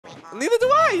Neither do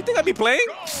I. You think I'd be playing?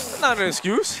 That's not an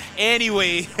excuse.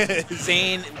 Anyway,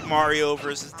 Zane Mario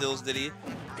versus Dill's Diddy.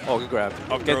 Oh, good grab.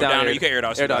 Oh, get down there. You can air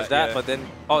dodge that, yeah. but then,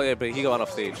 oh yeah, but he got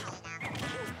off stage.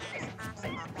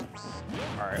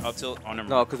 All right, up tilt. Oh, never mind.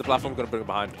 No, because the platform's gonna bring him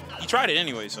behind. He tried it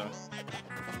anyway, so.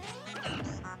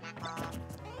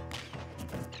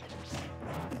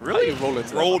 Really? You roll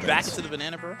into rolled back into the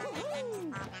banana, bro?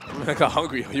 I got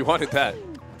hungry. You wanted that.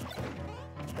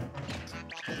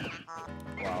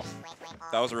 Wow.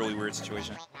 That was a really weird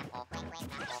situation.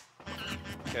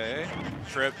 Okay.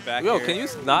 Trip back Yo, here. can you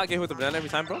not get hit with the banana every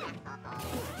time, bro?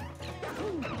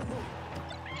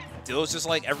 Dill's just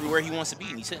like everywhere he wants to be,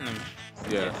 and he's hitting them.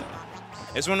 Yeah.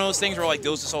 It's one of those things where like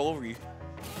Dill's just all over you.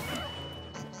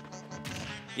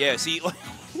 Yeah, see,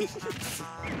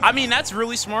 I mean, that's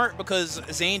really smart because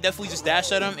Zane definitely just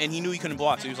dashed at him, and he knew he couldn't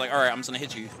block, so he was like, all right, I'm just going to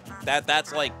hit you.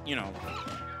 That's like, you know,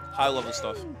 high-level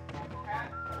stuff.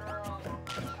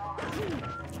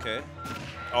 Okay.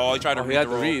 Oh, he tried to read he had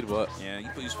the roll. to read, but... Yeah,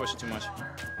 you was pushing too much.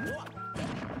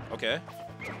 Okay.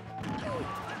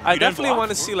 I definitely want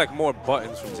to see, like, more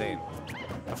buttons from Zane.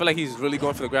 I feel like he's really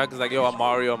going for the grab because, like, yo, I'm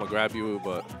Mario, I'm going to grab you,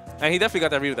 but... And he definitely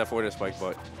got that read with that forward spike,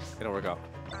 but it didn't work out.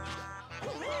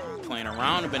 Playing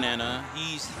around a banana.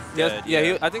 He's dead. Yeah,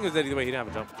 yeah. I think it was dead either way. He didn't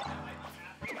have a jump.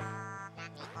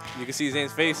 You can see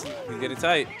Zane's face. He's getting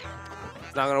tight.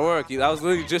 It's not going to work. That was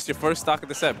literally just your first stock of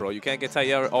the set, bro. You can't get tight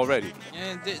yet already.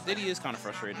 And Diddy is kind of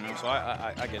frustrating him, so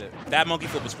I get it. That monkey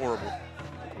flip is horrible.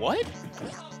 What?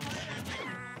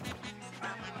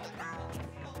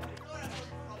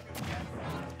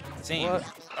 Zane. What?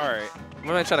 All right.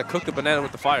 My man trying to cook the banana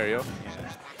with the fire, yo.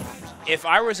 Yeah. If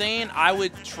I were Zane, I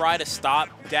would try to stop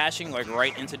dashing like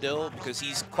right into Dill because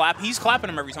he's clapping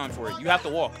him every time for it. You have to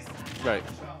walk. Right.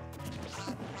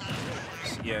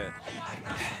 Yeah.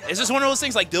 It's just one of those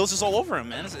things like Dill's just all over him,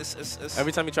 man. It's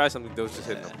every time he tries something, Dill's just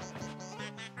hitting him.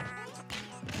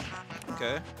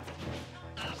 Okay.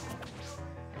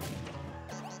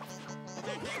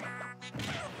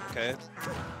 Okay.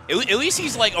 At least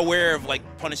he's like aware of like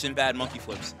punishing bad monkey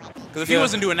flips. Because if he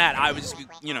wasn't doing that, I would just be,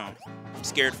 you know,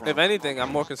 scared for him. If anything,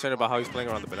 I'm more concerned about how he's playing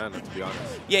around the banana, to be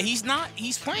honest. Yeah, he's not.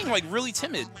 He's playing like really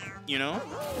timid, you know,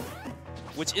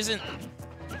 which isn't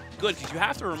good because you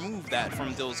have to remove that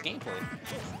from Dill's gameplay.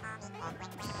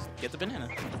 Get the banana.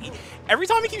 Every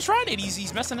time he keeps trying it,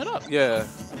 he's messing it up. Yeah.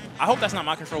 I hope that's not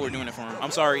my controller doing it for him.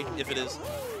 I'm sorry if it is.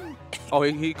 Oh,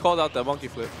 he called out the monkey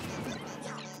flip.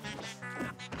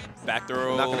 Back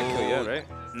throw. Not gonna kill yet,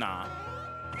 right? Nah.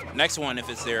 Next one, if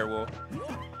it's there, will.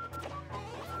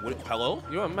 What, hello?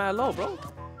 You're mad low, bro.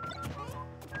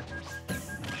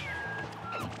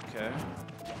 Okay.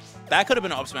 That could have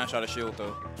been an up smash out of shield,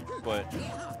 though. But,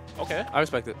 okay. I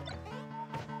respect it.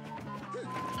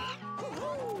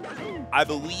 I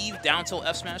believe down tilt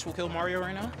F smash will kill Mario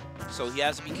right now. So he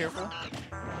has to be careful.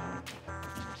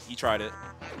 He tried it.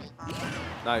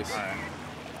 Nice. All right.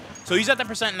 So he's at that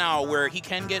percent now where he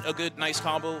can get a good, nice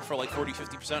combo for like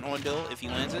 40–50% on Dill if he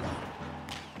lands it.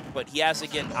 But he has to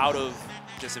get out of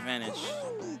disadvantage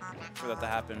for that to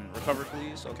happen. Recover,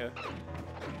 please. Okay.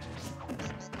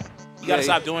 You gotta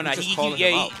stop doing that.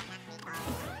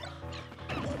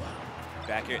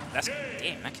 Back here. That's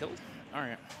damn. That killed. All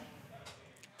right.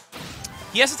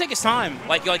 He has to take his time.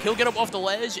 Like he'll get up off the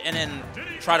ledge and then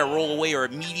try to roll away or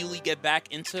immediately get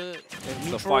back into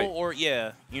neutral or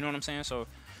yeah. You know what I'm saying? So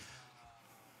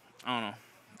I don't know.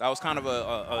 That was kind of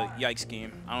a yikes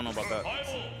game. I don't know about that.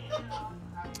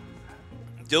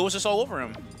 Dill was just all over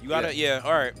him. You gotta, yeah,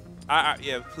 all right.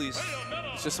 Yeah, please.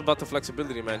 It's just about the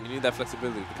flexibility, man. You need that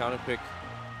flexibility. The counter pick.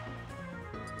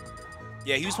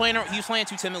 Yeah, he was playing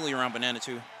too timidly around banana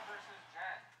too.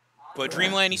 But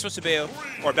Dreamland, he switched to Bayo,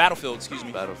 or Battlefield, excuse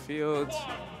me. Battlefield.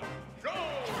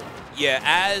 Yeah,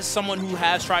 as someone who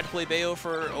has tried to play Bayo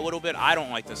for a little bit, I don't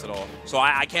like this at all. So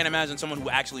I can't imagine someone who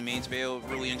actually mains Bayo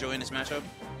really enjoying this matchup.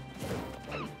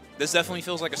 This definitely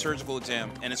feels like a surgical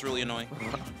exam, and it's really annoying.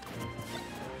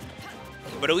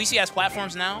 But at least he has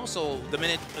platforms now, so the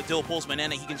minute Dill pulls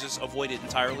banana, he can just avoid it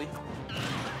entirely.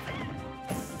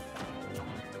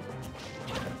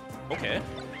 Okay.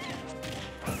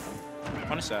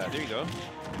 Punish that. There you go.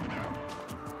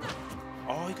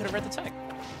 Oh, he could have read the tech.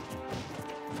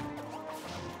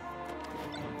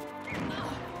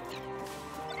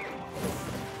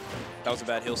 That was a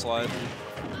bad hill slide.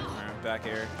 All right, back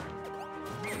air.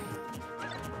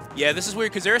 Yeah, this is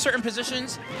weird because there are certain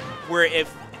positions where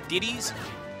if Diddy's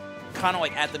kind of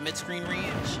like at the mid-screen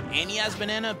range and he has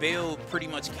banana, Bayo pretty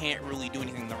much can't really do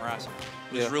anything to harass him.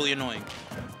 It's really annoying.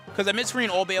 Because at mid-screen,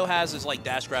 all Bayo has is like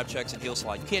dash grab checks and heel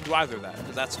slide. You can't do either of that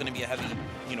because that's going to be a heavy,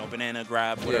 you know, banana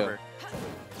grab, whatever.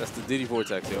 That's the Diddy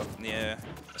vortex, yo. Yeah,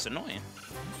 it's annoying.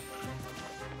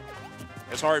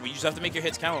 It's hard, but you just have to make your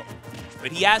hits count.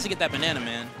 But he has to get that banana,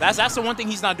 man. That's the one thing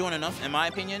he's not doing enough, in my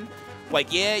opinion.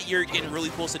 Like, yeah, you're getting really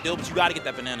close to Dill, but you got to get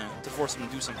that banana to force him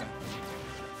to do something.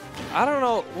 I don't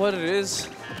know what it is. Ooh,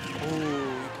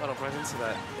 he caught up right into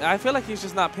that. I feel like he's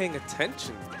just not paying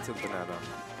attention to the banana.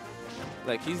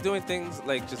 Like, he's doing things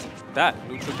like just that.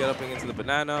 Neutral get upping into the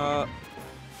banana.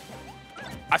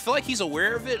 I feel like he's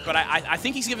aware of it, but I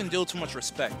think he's giving Dill too much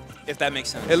respect, if that makes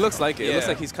sense. It looks like it. Yeah. It looks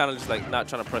like he's kind of just like not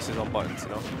trying to press his own buttons, you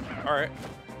know? All right.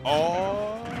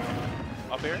 Oh.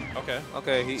 Up air? Okay.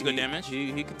 Okay. It's good damage.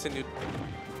 He continued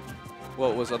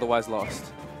what was otherwise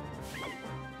lost.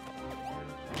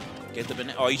 Get the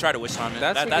banana. Oh, he tried to wish time it.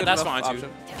 That's fine, option. too.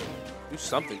 Do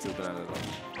something to the banana, though.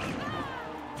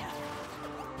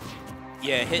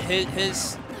 Yeah,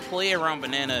 his play around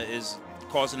banana is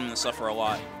causing him to suffer a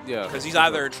lot. Yeah. Because he's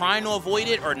either trying to avoid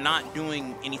it or not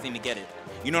doing anything to get it.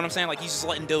 You know what I'm saying? Like, he's just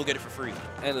letting Dill get it for free.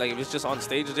 And, like, if it's just on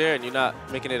stage there and you're not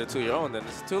making it a two of your own, then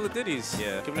it's two of the Diddies.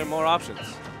 Yeah. Giving him more options.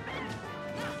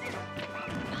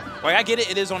 Like, I get it.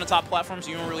 It is on the top platform,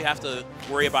 so you don't really have to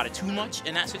worry about it too much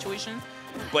in that situation.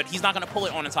 But he's not going to pull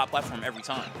it on the top platform every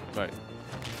time. Right.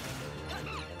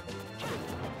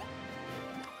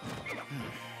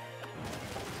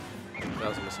 That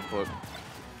was a missing put.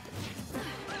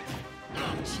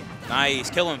 Nice.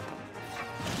 Kill him.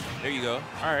 There you go.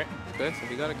 All right. Okay, so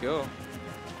he got a kill.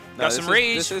 Got some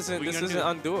rage. This isn't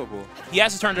undoable. He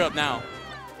has to turn it up now.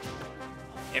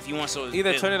 If he wants to.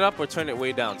 Either turn it up or turn it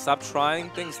way down. Stop trying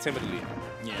things timidly.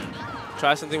 Yeah.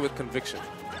 Try something with conviction.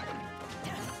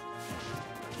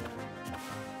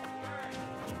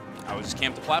 I would just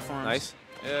camp the platforms. Nice.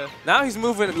 Yeah. Now he's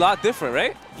moving a lot different,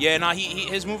 right? Yeah, no,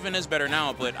 his movement is better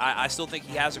now, but I still think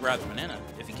he has to grab the banana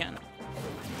if he can.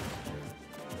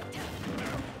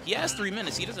 He has 3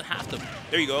 minutes. He doesn't have to.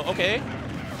 There you go. Okay.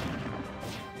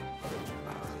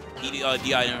 He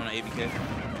DI'd in on an ABK.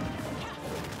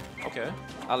 Okay.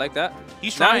 I like that.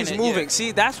 He's trying. Now he's it, moving. Yeah.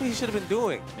 See, that's what he should have been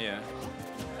doing. Yeah.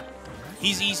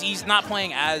 He's not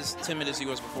playing as timid as he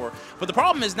was before. But the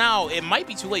problem is now it might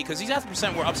be too late because he's at the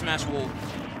percent where up smash will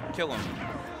kill him.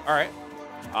 All right.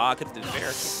 I could have did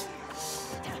fair.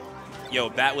 Yo,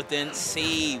 bat within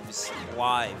saves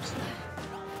lives.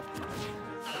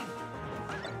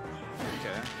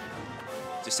 Okay.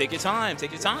 Just take your time.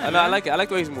 Take your time. I like it. I like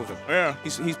the way he's moving. Yeah.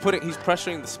 He's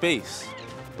pressuring the space,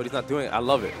 but he's not doing it. I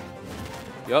love it.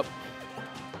 Yup.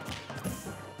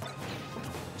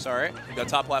 It's all right. You got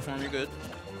top platform. You're good.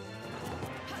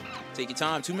 Take your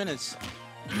time. 2 minutes.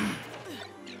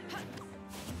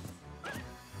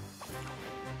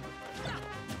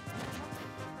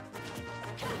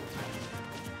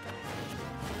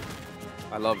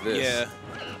 I love this. Yeah.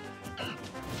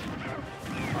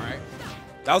 All right.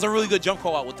 That was a really good jump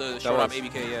call out with the short up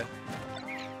ABK, yeah.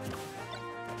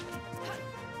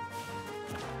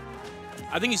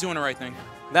 I think he's doing the right thing.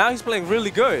 Now he's playing really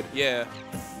good. Yeah.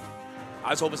 I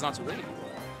just hope it's not too late.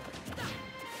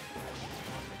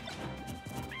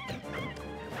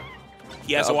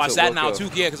 He has to watch that now,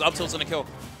 too. Yeah, because up tilt's going to kill.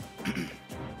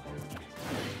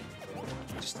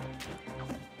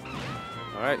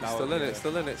 All right, still in it,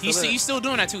 still in it. He's still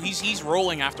doing that, too. He's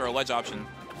rolling after a ledge option.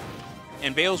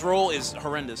 And Bale's roll is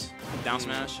horrendous. Down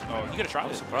smash. Oh, he could have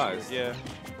tried it. Surprised. Yeah.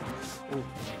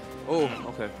 Oh,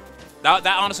 okay. That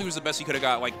honestly was the best he could have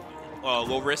got, like,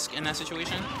 low risk in that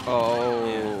situation. Oh.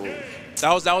 Yeah.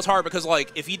 That was hard because,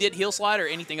 like, if he did heel slide or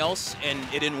anything else and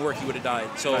it didn't work, he would have died.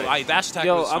 So right. Dash attack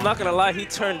Yo, was I'm not going to lie. He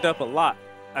turned up a lot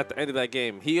at the end of that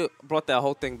game. He brought that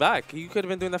whole thing back. He could have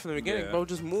been doing that from the beginning, bro.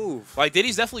 Just move. Like,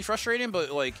 Diddy's definitely frustrating,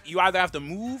 but, like, you either have to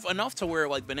move enough to where,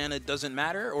 like, banana doesn't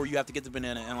matter or you have to get the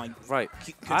banana and, like,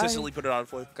 consistently put it out of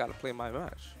play. Got to play my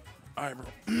match. All right, bro.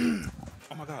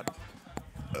 Oh, my God.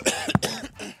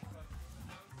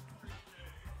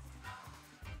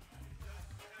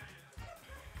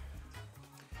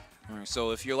 All right,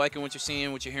 so if you're liking what you're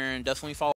seeing, what you're hearing, definitely follow.